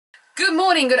Good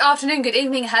morning, good afternoon, good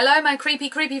evening, hello my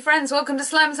creepy friends, welcome to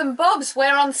Slams and Bobs.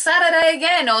 We're on Saturday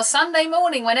again, or Sunday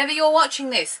morning, whenever you're watching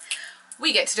this.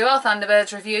 We get to do our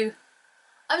Thunderbirds review.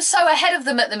 I'm so ahead of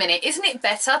them at the minute. Isn't it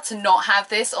better to not have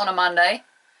this on a Monday?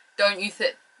 Don't you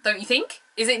think?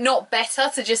 Is it not better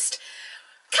to just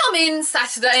come in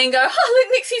Saturday and go, oh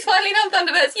look, Nixie's finally done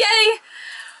Thunderbirds, yay!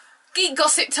 Geek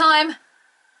gossip time.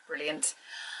 Brilliant.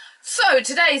 So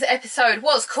today's episode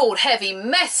was called Heavy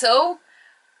Metal.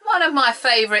 One of my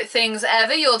favourite things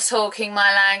ever. You're talking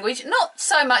my language. Not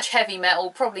so much heavy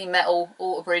metal, probably metal,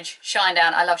 Alter Bridge,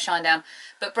 Shinedown. I love Shinedown.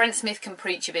 But Brent Smith can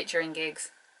preach a bit during gigs.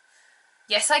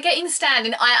 Yes, I get in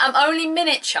standing. I am only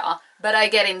miniature, but I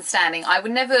get in standing. I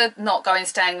would never not go in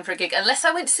standing for a gig, unless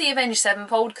I went to see Avenged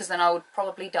Sevenfold, because then I would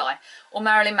probably die. Or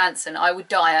Marilyn Manson. I would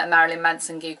die at a Marilyn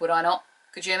Manson gig, would I not?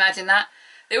 Could you imagine that?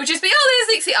 It would just be, oh,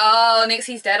 there's Nixie. Oh,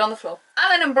 Nixie's dead on the floor.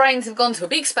 Alan and Brains have gone to a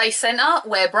big space centre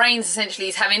where Brains essentially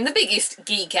is having the biggest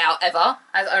geek out ever,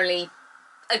 as only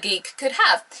a geek could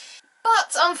have.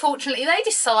 But unfortunately, they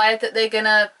decide that they're going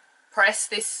to press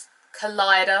this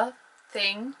collider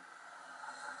thing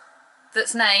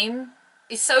that's name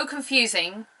is so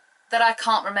confusing that I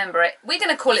can't remember it. We're going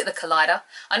to call it the collider.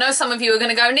 I know some of you are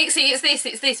going to go, Nixie, it's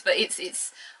this, but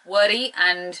it's wordy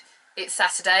and it's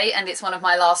Saturday and it's one of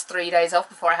my last 3 days off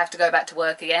before I have to go back to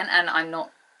work again, and I'm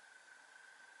not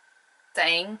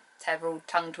saying several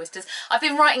tongue twisters. I've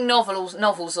been writing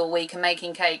novels all week and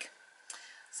making cake.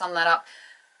 Sum that up.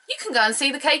 You can go and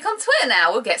see the cake on Twitter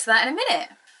now. We'll get to that in a minute.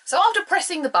 So after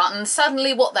pressing the button,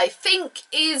 suddenly what they think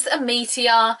is a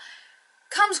meteor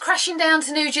comes crashing down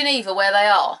to New Geneva where they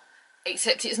are.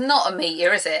 Except it's not a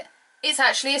meteor, is it? It's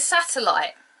actually a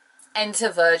satellite. Enter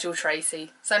Virgil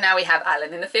Tracy. So now we have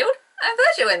Alan in the field and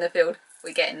Virgil in the field.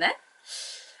 We're getting there.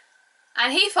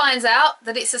 And he finds out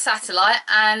that it's a satellite,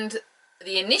 and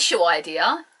the initial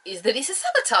idea is that it's a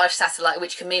sabotage satellite,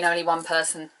 which can mean only one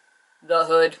person. The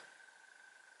Hood.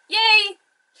 Yay!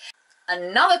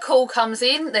 Another call comes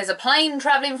in. There's a plane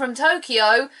travelling from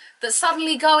Tokyo that's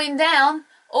suddenly going down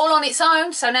all on its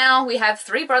own. So now we have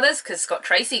three brothers, because Scott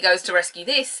Tracy goes to rescue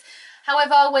this.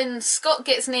 However, when Scott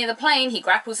gets near the plane, he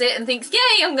grapples it and thinks,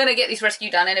 yay, I'm going to get this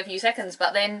rescue done in a few seconds.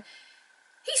 But then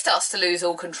he starts to lose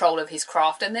all control of his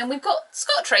craft, and then we've got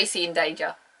Scott Tracy in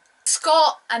danger.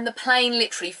 Scott and the plane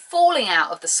literally falling out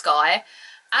of the sky.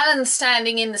 Alan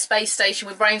standing in the space station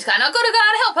with Brains going, I've got to go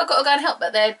and help, I've got to go and help.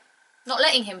 But they're not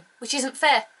letting him, which isn't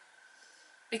fair,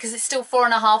 because it's still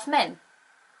 4.5 men.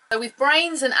 So with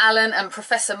Brains and Alan and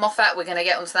Professor Moffat, we're going to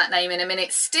get onto that name in a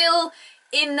minute, still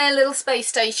in their little space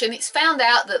station, it's found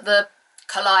out that the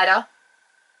collider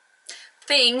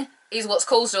thing is what's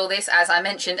caused all this, as I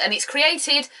mentioned, and it's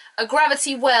created a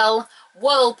gravity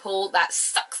whirlpool that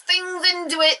sucks things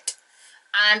into it.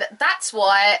 And that's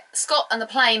why Scott and the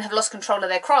plane have lost control of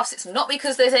their crafts. It's not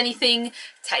because there's anything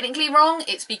technically wrong,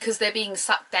 it's because they're being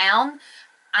sucked down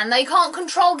and they can't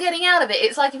control getting out of it.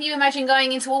 It's like if you imagine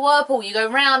going into a whirlpool, you go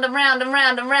round and round and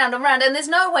round and round and round, and there's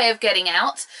no way of getting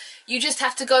out. You just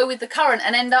have to go with the current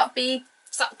and end up being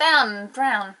sucked down and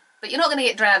drown. But you're not going to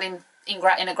get drowned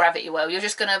in a gravity well. You're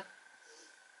just going to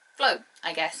float,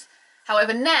 I guess.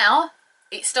 However, now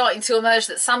it's starting to emerge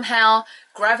that somehow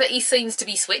gravity seems to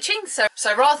be switching.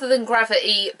 So rather than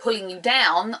gravity pulling you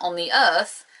down on the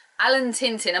Earth, Alan,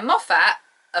 Tintin and Moffat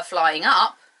are flying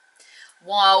up,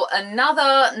 while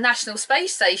another National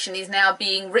Space Station is now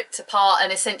being ripped apart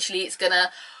and essentially it's going to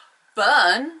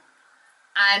burn.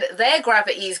 And their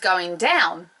gravity is going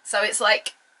down. So it's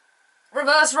like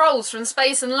reverse roles from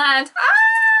space and land.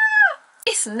 Ah!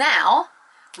 This now,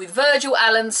 with Virgil,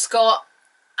 Alan, Scott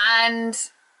and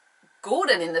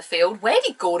Gordon in the field. Where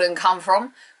did Gordon come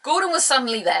from? Gordon was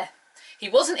suddenly there. He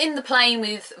wasn't in the plane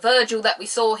with Virgil that we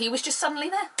saw. He was just suddenly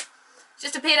there.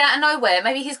 Just appeared out of nowhere.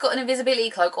 Maybe he's got an invisibility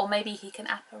cloak, or maybe he can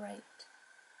apparate.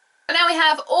 But now we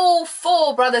have all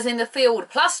four brothers in the field,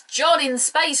 plus John in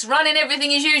space running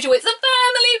everything as usual. It's a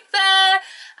family fair,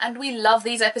 and we love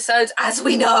these episodes, as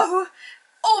we know.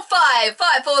 All 5,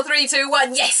 4, 3, 2,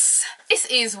 1, yes! This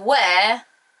is where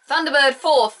Thunderbird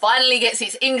 4 finally gets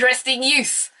its interesting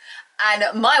use, and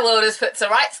my world is put to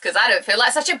rights because I don't feel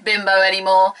like such a bimbo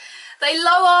anymore. They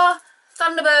lower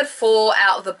Thunderbird 4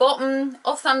 out of the bottom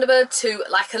of Thunderbird 2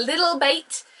 like a little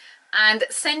bait, and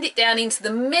send it down into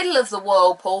the middle of the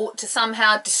whirlpool to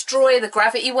somehow destroy the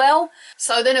gravity well.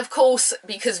 So then, of course,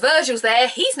 because Virgil's there,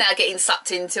 he's now getting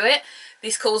sucked into it.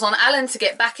 This calls on Alan to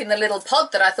get back in the little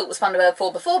pod that I thought was Thunderbird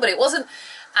 4 before, but it wasn't,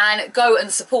 and go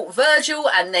and support Virgil.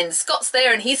 And then Scott's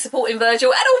there and he's supporting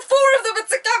Virgil, and all 4 of them are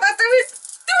together doing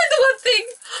the one thing.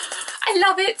 I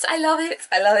love it, I love it,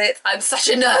 I love it. I'm such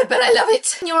a nerd, but I love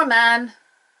it. You're a man.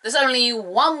 There's only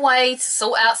one way to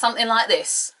sort out something like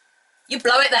this. You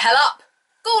blow it the hell up.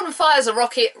 Gordon fires a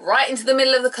rocket right into the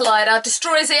middle of the collider,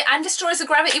 destroys it and destroys the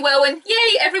gravity whirlwind.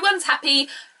 Yay, everyone's happy.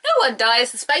 No one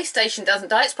dies, the space station doesn't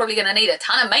die, it's probably going to need a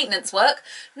ton of maintenance work.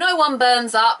 No one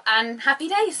burns up, and happy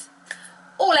days.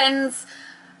 All ends.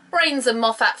 Brains and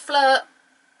Moffat flirt.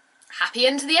 Happy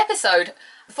end to the episode.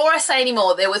 Before I say any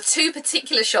more, there were two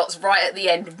particular shots right at the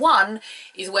end. One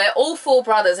is where all four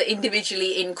brothers are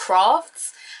individually in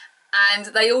crafts and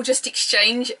they all just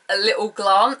exchange a little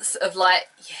glance of like,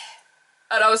 yeah.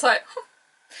 And I was like,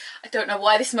 I don't know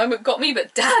why this moment got me,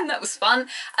 but damn, that was fun.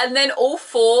 And then all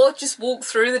four just walked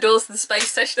through the doors to the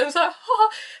space station. I was like, oh,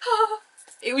 oh.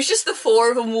 It was just the four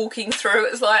of them walking through.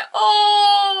 It was like,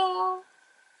 oh.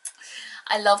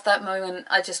 I love that moment.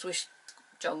 I just wish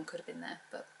John could have been there,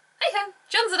 but hey ho,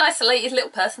 John's an isolated little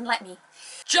person like me.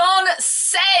 John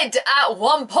said at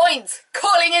one point,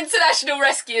 calling international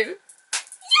rescue.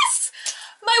 Yes!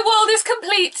 My world is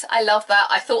complete. I love that.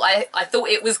 I thought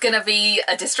it was going to be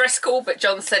a distress call, but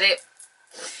John said it.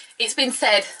 It's been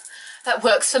said. That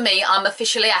works for me. I'm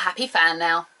officially a happy fan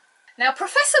now. Now,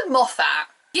 Professor Moffat,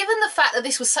 given the fact that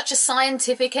this was such a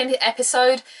scientific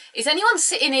episode, is anyone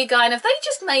sitting here going, have they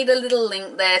just made a little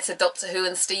link there to Doctor Who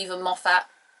and Stephen Moffat?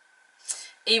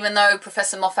 Even though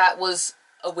Professor Moffat was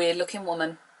a weird looking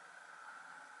woman.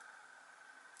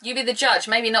 You be the judge.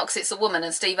 Maybe not because it's a woman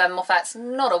and Stephen Moffat's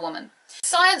not a woman.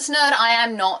 Science nerd I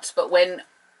am not, but when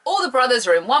all the brothers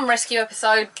are in one rescue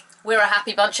episode, we're a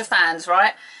happy bunch of fans,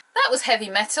 right? That was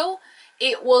heavy metal.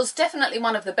 It was definitely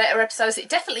one of the better episodes. It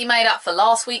definitely made up for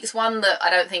last week's one that I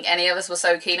don't think any of us were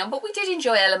so keen on, but we did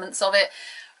enjoy elements of it.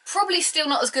 Probably still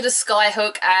not as good as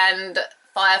Skyhook and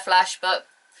Fireflash, but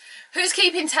who's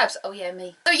keeping tabs? Oh yeah,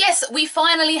 me. So yes, we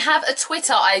finally have a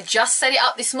Twitter. I just set it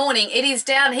up this morning. It is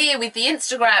down here with the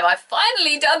Instagram. I've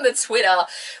finally done the Twitter.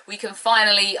 We can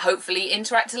finally, hopefully,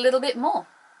 interact a little bit more.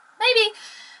 Maybe.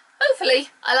 Hopefully.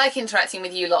 I like interacting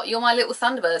with you lot. You're my little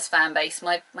Thunderbirds fan base,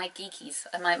 my geekies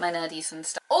and my nerdies and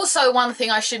stuff. Also, one thing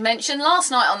I should mention,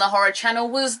 last night on the Horror Channel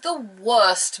was the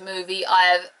worst movie I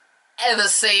have ever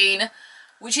seen,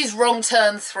 which is Wrong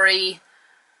Turn 3.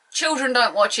 Children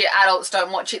don't watch it, adults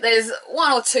don't watch it. There's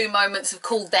one or two moments of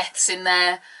cool deaths in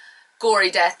there, gory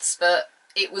deaths, but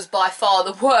it was by far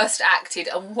the worst acted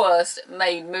and worst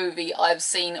made movie I've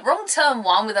seen. Wrong Turn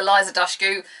 1 with Eliza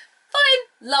Dushku, fine,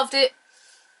 loved it.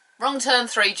 Wrong Turn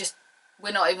 3, just,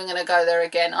 we're not even going to go there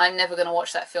again. I'm never going to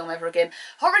watch that film ever again.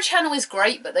 Horror Channel is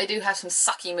great, but they do have some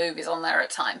sucky movies on there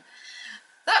at time.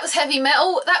 That was heavy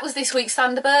metal. That was this week's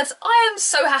Thunderbirds. I am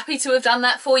so happy to have done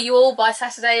that for you all by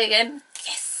Saturday again.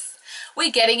 Yes!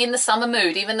 We're getting in the summer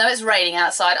mood, even though it's raining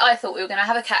outside. I thought we were going to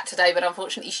have a cat today, but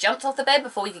unfortunately she jumped off the bed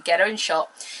before we could get her in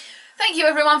shot. Thank you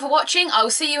everyone for watching. I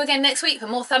will see you again next week for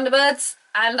more Thunderbirds,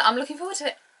 and I'm looking forward to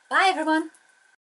it. Bye everyone.